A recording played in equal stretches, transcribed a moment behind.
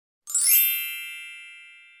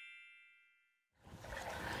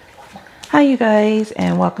Hi you guys,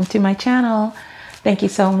 and welcome to my channel. Thank you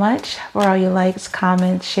so much for all your likes,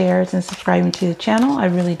 comments, shares, and subscribing to the channel. I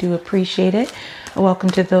really do appreciate it. Welcome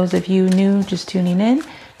to those of you new just tuning in.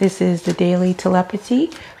 This is the daily telepathy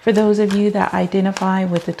for those of you that identify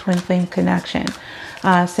with the twin flame connection.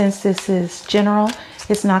 Since this is general,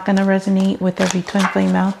 it's not going to resonate with every twin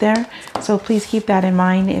flame out there. So please keep that in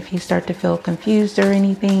mind. If you start to feel confused or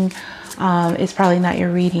anything, it's probably not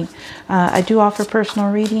your reading. I do offer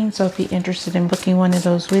personal reading, so if you're interested in booking one of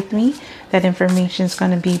those with me, that information is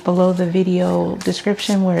going to be below the video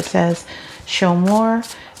description where it says show more,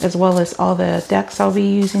 as well as all the decks I'll be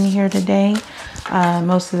using here today.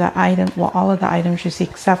 Most of the items, well, all of the items you see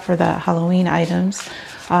except for the Halloween items.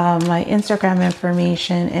 My Instagram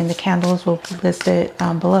information and the candles will be listed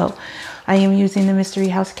below. I am using the Mystery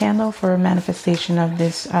House candle for a manifestation of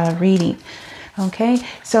this reading. Okay,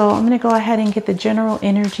 so I'm going to go ahead and get the general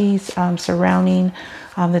energies surrounding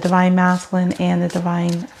the Divine Masculine and the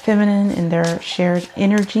Divine Feminine and their shared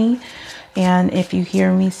energy. And if you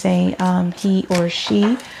hear me say he or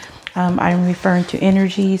she, I'm referring to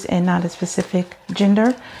energies and not a specific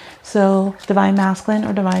gender. So Divine Masculine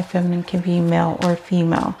or Divine Feminine can be male or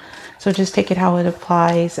female. So just take it how it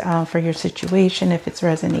applies for your situation if it's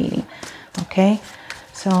resonating. Okay.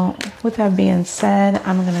 So with that being said,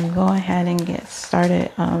 I'm going to go ahead and get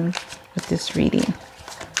started with this reading.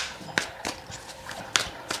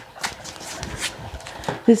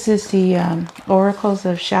 This is the oracles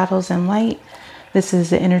of shadows and light. This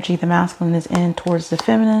is the energy the masculine is in towards the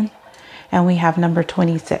feminine. And we have number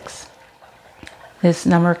 26. This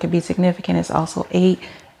number could be significant. It's also 8.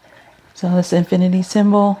 So this infinity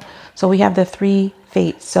symbol. So we have the 3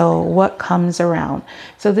 fates. So what comes around?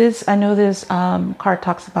 So this, I know this card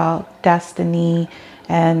talks about destiny,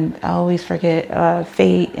 and I always forget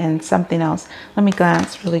fate and something else. Let me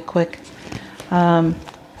glance really quick. Let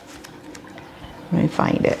me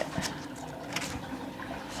find it.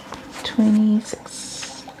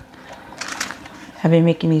 26. I've been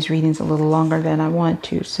making these readings a little longer than I want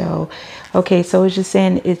to. So, okay, so it's just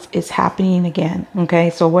saying it's happening again.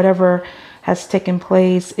 Okay, so whatever has taken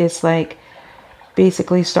place, it's like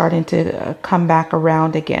basically starting to come back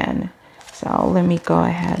around again. So let me go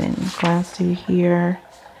ahead and glance through here.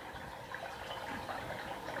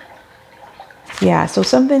 Yeah, so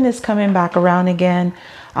something is coming back around again,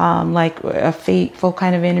 like a fateful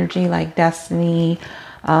kind of energy, like destiny,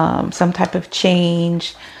 some type of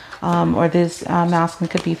change, or this masculine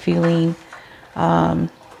could be feeling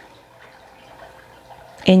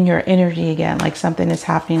in your energy again, like something is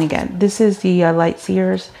happening again. This is the Light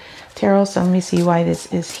Seers Tarot, so let me see why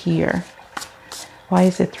this is here. Why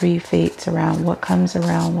is it 3 fates around? What comes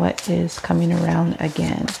around? What is coming around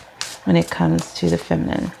again when it comes to the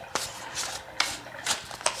feminine?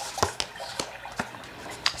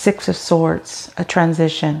 6 of Swords, a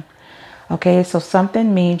transition. Okay, so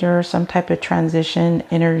something major, some type of transition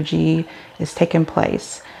energy is taking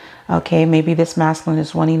place. Okay, maybe this masculine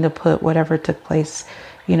is wanting to put whatever took place,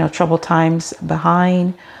 you know, troubled times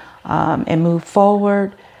behind and move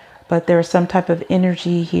forward. But there's some type of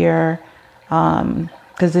energy here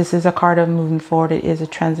because this is a card of moving forward. It is a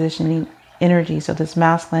transitioning energy. So this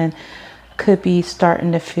masculine could be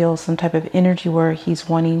starting to feel some type of energy where he's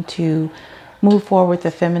wanting to move forward with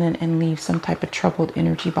the feminine and leave some type of troubled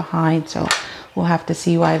energy behind. So we'll have to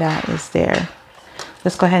see why that is there.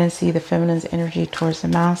 Let's go ahead and see the feminine's energy towards the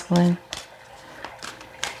masculine.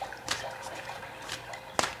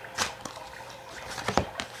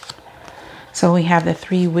 So we have the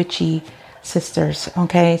 3 witchy sisters.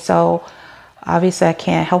 Okay, so obviously I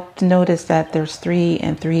can't help to notice that there's 3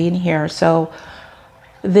 and 3 in here. So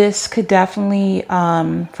this could definitely,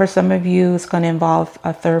 for some of you, it's going to involve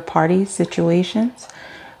a third party situations.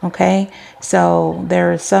 Okay, so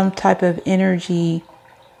there is some type of energy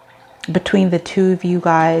between the two of you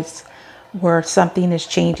guys where something is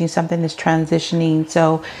changing, something is transitioning.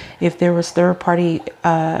 So if there was third party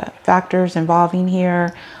factors involving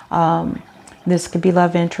here, this could be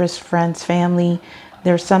love interest, friends, family.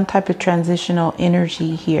 There's some type of transitional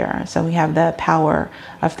energy here. So we have the power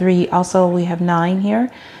of 3. Also, we have 9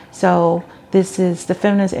 here. So this is the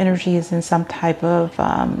feminine's energy is in some type of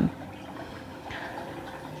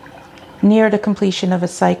near the completion of a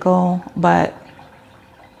cycle, but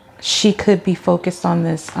she could be focused on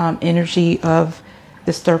this energy of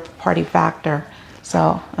this third party factor.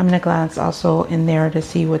 So I'm going to glance also in there to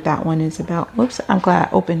see what that one is about. Whoops, I'm glad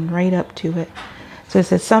I opened right up to it. So it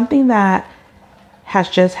says something that has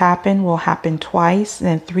just happened will happen twice,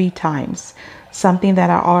 then 3 times. Something that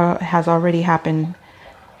has already happened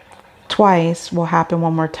twice will happen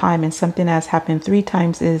one more time. And something that has happened 3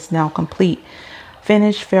 times is now complete.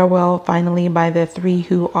 finished farewell finally by the three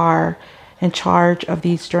who are in charge of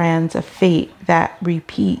these strands of fate that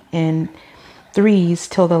repeat in threes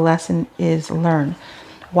till the lesson is learned.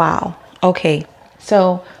 Wow. Okay.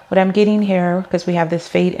 So what I'm getting here, because we have this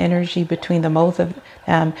fate energy between the both of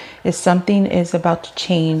them, is something is about to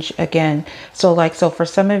change again. So for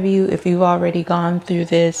some of you, if you've already gone through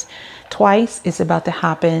this twice, it's about to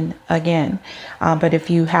happen again. But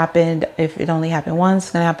if it only happened once,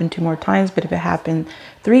 it's going to happen 2 more times. But if it happened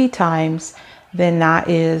 3 times, then that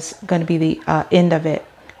is going to be the end of it.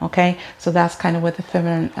 Okay. So that's kind of what the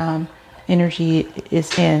feminine energy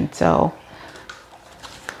is in. So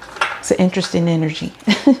it's an interesting energy.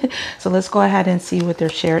 So let's go ahead and see what their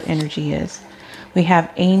shared energy is. We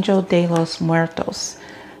have Angel de los Muertos.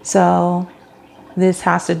 So this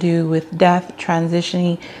has to do with death,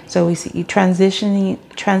 transitioning. So we see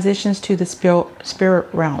transitions to the spirit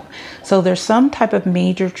realm. So there's some type of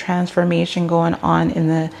major transformation going on in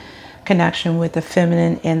the connection with the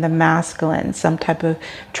feminine and the masculine, some type of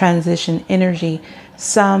transition energy.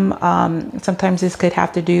 Sometimes this could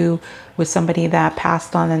have to do with somebody that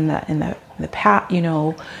passed on in the past,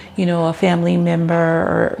 a family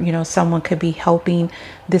member, or someone could be helping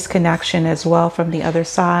this connection as well from the other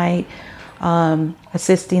side,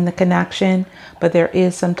 assisting the connection. But there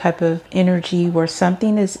is some type of energy where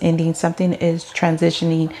something is ending, something is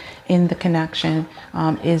transitioning in the connection,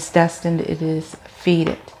 is destined, it is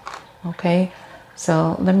fated. Okay,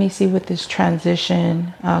 so let me see what this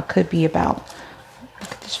transition could be about. What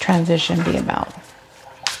could this transition be about?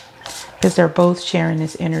 Because they're both sharing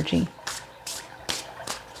this energy.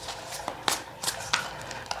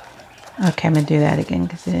 Okay, I'm going to do that again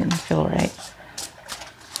because it didn't feel right.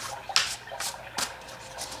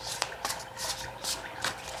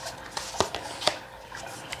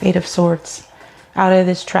 Eight of Swords. Out of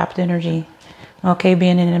this trapped energy. Okay,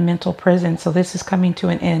 being in a mental prison. So this is coming to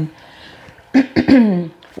an end.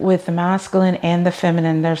 With the masculine and the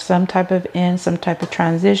feminine, there's some type of end, some type of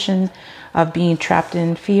transition of being trapped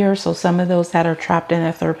in fear. So some of those that are trapped in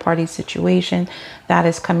a third party situation, that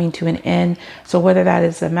is coming to an end. So whether that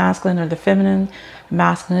is the masculine or the feminine,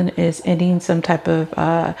 masculine is ending some type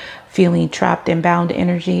of feeling trapped and bound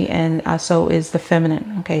energy, and so is the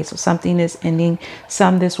feminine. Okay, so something is ending.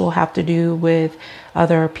 This will have to do with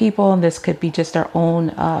other people, and this could be just our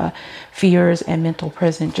own fears and mental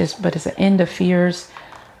prison. But it's an end of fears.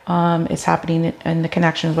 It's happening in the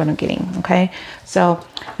connection is what I'm getting. Okay, so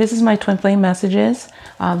this is my twin flame messages.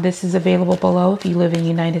 This is available below. If you live in the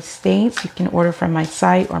United States, you can order from my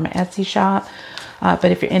site or my Etsy shop. But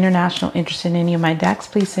if you're international, interested in any of my decks,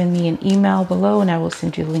 please send me an email below and I will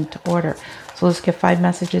send you the link to order. So let's get 5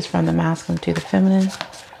 messages from the masculine to the feminine.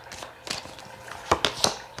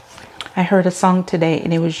 I heard a song today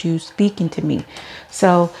and it was you speaking to me.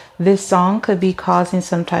 So this song could be causing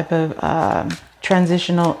some type of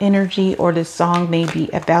transitional energy, or this song may be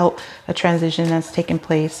about a transition that's taking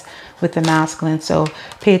place with the masculine. So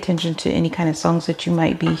pay attention to any kind of songs that you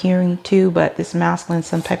might be hearing too. But this masculine,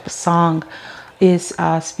 some type of song is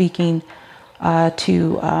speaking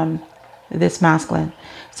to this masculine.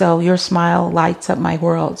 So your smile lights up my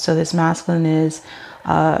world. So this masculine is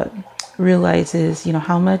realizes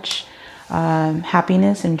how much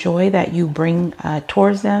happiness and joy that you bring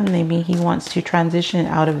towards them. Maybe he wants to transition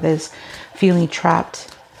out of this feeling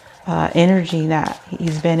trapped energy that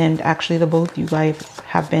he's been in. Actually, the both you guys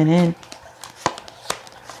have been in.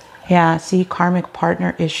 Yeah, see, karmic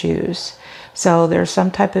partner issues. So there's some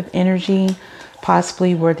type of energy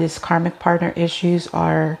possibly where this karmic partner issues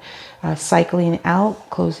are cycling out,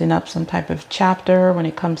 closing up some type of chapter when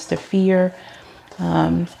it comes to fear.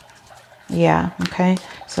 Yeah, okay,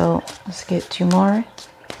 so let's get 2 more.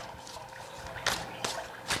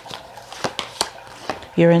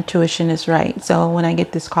 Your intuition is right. So when I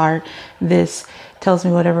get this card, this tells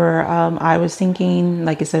me whatever I was thinking.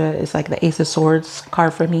 Like it's like the Ace of Swords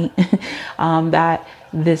card for me. That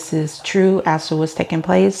this is true as to what's taking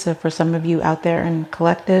place. So for some of you out there in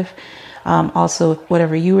collective, also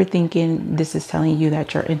whatever you were thinking, this is telling you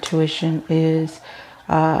that your intuition is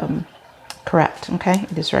correct. Okay,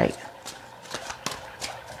 it is right.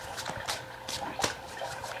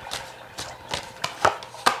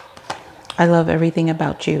 I love everything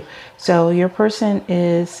about you. So your person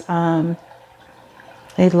is,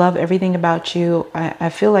 they love everything about you. I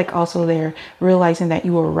feel like also they're realizing that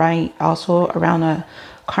you were right also around a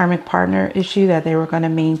karmic partner issue, that they were going to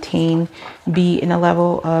maintain, be in a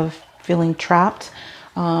level of feeling trapped.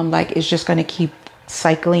 Like it's just going to keep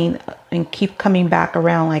cycling and keep coming back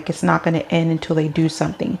around. Like it's not going to end until they do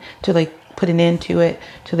something, till they put an end to it,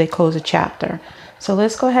 till they close a chapter. So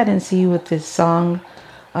let's go ahead and see what this song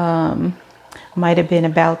might have been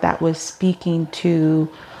about that was speaking to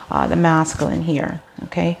the masculine here.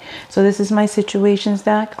 Okay, so this is my situations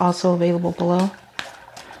deck, also available below.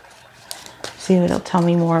 See if it'll tell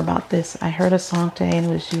me more about this. I heard a song today and it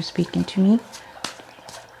was you speaking to me.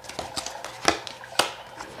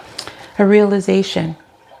 A realization,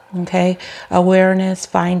 okay, awareness,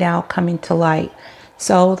 find out, coming to light.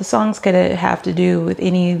 So the songs could have to do with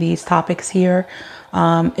any of these topics here.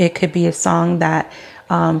 It could be a song that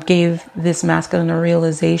gave this masculine a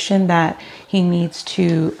realization that he needs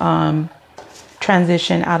to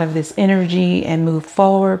transition out of this energy and move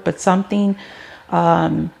forward. But something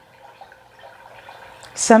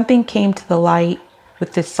came to the light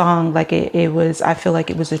with this song, like it was, I feel like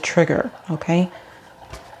it was a trigger, okay?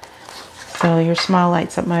 So your smile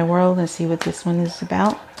lights up my world. Let's see what this one is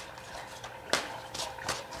about.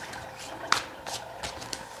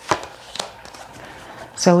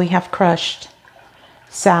 So we have crushed,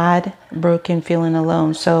 sad, broken, feeling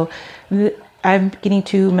alone. So I'm getting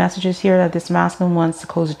two messages here that this masculine wants to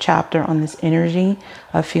close a chapter on this energy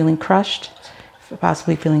of feeling crushed,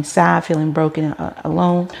 possibly feeling sad, feeling broken,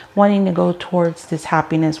 alone, wanting to go towards this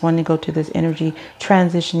happiness, wanting to go to this energy,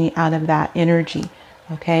 transitioning out of that energy,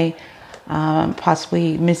 okay?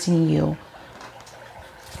 Possibly missing you,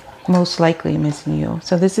 most likely missing you.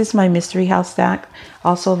 So this is my mystery house deck,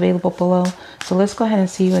 also available below. So let's go ahead and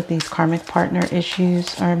see what these karmic partner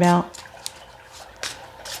issues are about.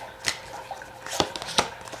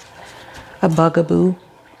 A bugaboo.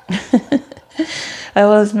 It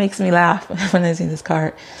always makes me laugh when I see this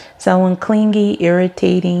card. Someone clingy,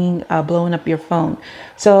 irritating, blowing up your phone.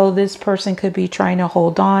 So this person could be trying to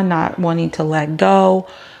hold on, not wanting to let go,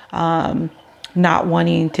 not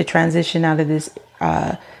wanting to transition out of this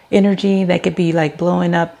energy. They could be like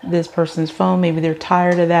blowing up this person's phone. Maybe they're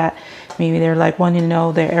tired of that. Maybe they're like wanting to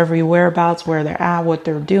know their every whereabouts, where they're at, what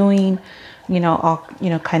they're doing, you know, all, you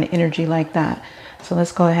know, kind of energy like that. So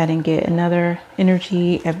let's go ahead and get another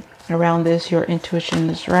energy around this. Your intuition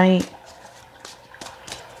is right.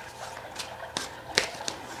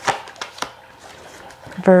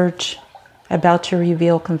 Verge, about to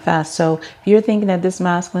reveal, confess. So if you're thinking that this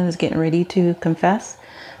masculine is getting ready to confess,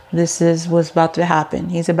 this is what's about to happen.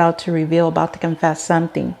 He's about to reveal, about to confess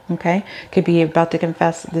something, okay? Could be about to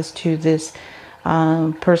confess this to this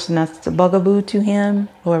person that's a bugaboo to him,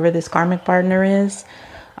 whoever this karmic partner is.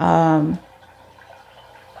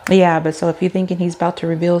 Yeah, but so if you're thinking he's about to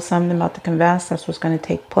reveal something, about to confess, that's what's going to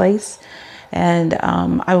take place. And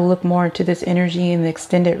I will look more into this energy in the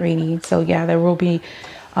extended reading. So yeah, there will be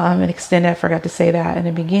an extended, I forgot to say that in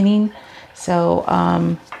the beginning. So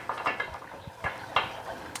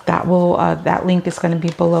that link is going to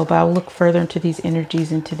be below, but I'll look further into these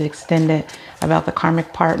energies, into the extended, about the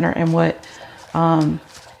karmic partner and what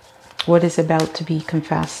is about to be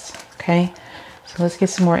confessed. Okay, so let's get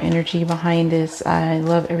some more energy behind this. I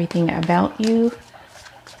love everything about you.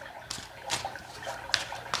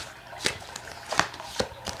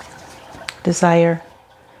 Desire,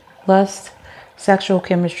 lust, sexual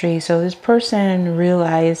chemistry. So this person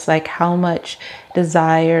realized like how much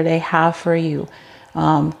desire they have for you.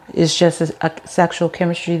 It's just a sexual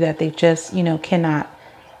chemistry that they just, you know, cannot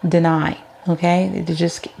deny. Okay,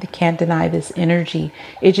 they can't deny this energy.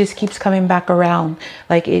 It just keeps coming back around.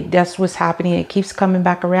 Like that's what's happening. It keeps coming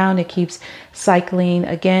back around. It keeps cycling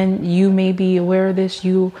again. You may be aware of this.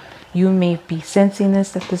 You may be sensing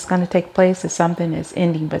this, that this is going to take place, that something is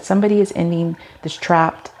ending, but somebody is ending this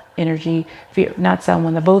trapped energy. Fear, not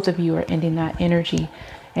someone, the both of you are ending that energy.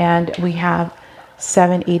 And we have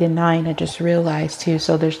 7, 8, and 9. I just realized too.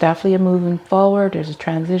 So there's definitely a moving forward. There's a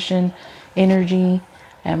transition energy.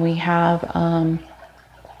 And we have,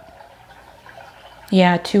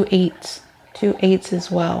 yeah, 2 8s. 2 8s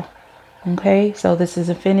as well. Okay, so this is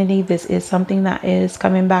infinity. This is something that is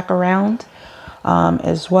coming back around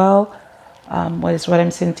as well. What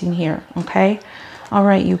I'm sensing here. Okay. All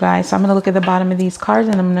right, you guys. So I'm going to look at the bottom of these cards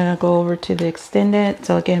and I'm going to go over to the extended.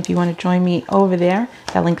 So again, if you want to join me over there,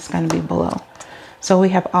 that link is going to be below. So we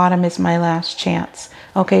have autumn is my last chance.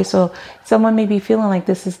 Okay, so someone may be feeling like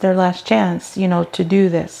this is their last chance, you know, to do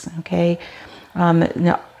this. Okay,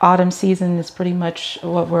 the autumn season is pretty much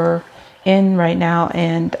what we're in right now,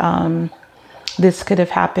 and this could have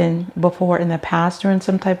happened before in the past during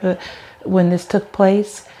some type of when this took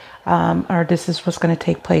place, or this is what's going to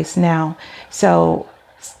take place now. So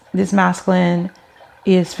this masculine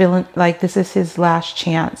is feeling like this is his last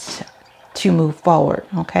chance to move forward.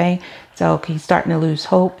 Okay, so he's starting to lose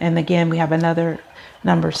hope, and again we have another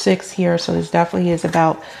number 6 here, so this definitely is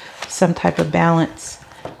about some type of balance.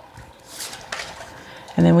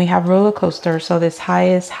 And then we have roller coaster. So this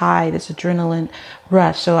highest high, this adrenaline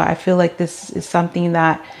rush. So I feel like this is something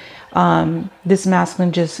that this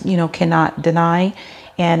masculine just, you know, cannot deny.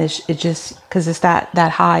 And it's just because it's that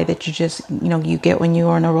high that you just, you know, you get when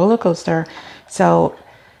you're on a roller coaster. So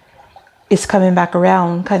it's coming back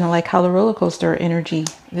around, kind of like how the roller coaster energy,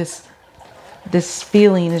 this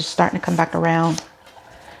feeling is starting to come back around.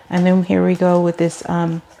 And then here we go with this,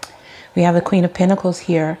 we have the Queen of Pentacles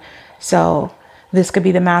here. So this could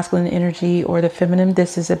be the masculine energy or the feminine.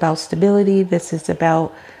 This is about stability. This is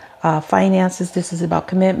about finances. This is about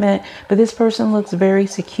commitment. But this person looks very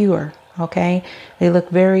secure, okay? They look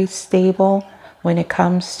very stable when it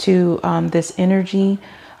comes to this energy.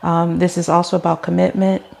 This is also about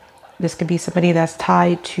commitment. This could be somebody that's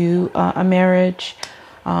tied to a marriage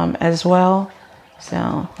as well.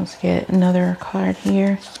 So let's get another card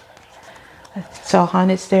here. So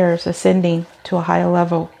haunted stairs, ascending to a higher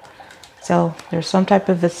level. So there's some type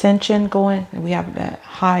of ascension going. We have that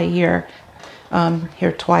high here,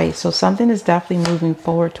 here twice. So something is definitely moving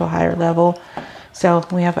forward to a higher level. So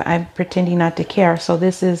we have, I'm pretending not to care. So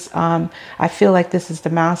this is, I feel like this is the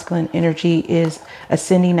masculine energy is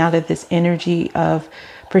ascending out of this energy of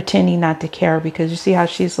pretending not to care, because you see how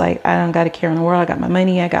she's like, I don't got to care in the world. I got my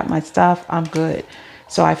money. I got my stuff. I'm good.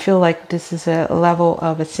 So I feel like this is a level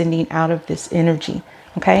of ascending out of this energy.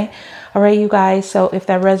 Okay. All right, you guys. So if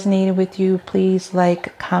that resonated with you, please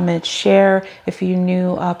like, comment, share. If you're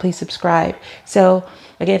new, please subscribe. So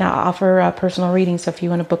again, I offer a personal reading. So if you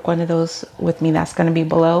want to book one of those with me, that's going to be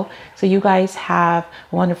below. So you guys have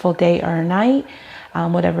a wonderful day or night,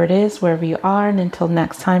 whatever it is, wherever you are. And until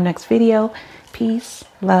next time, next video, peace,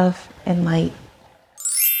 love, and light.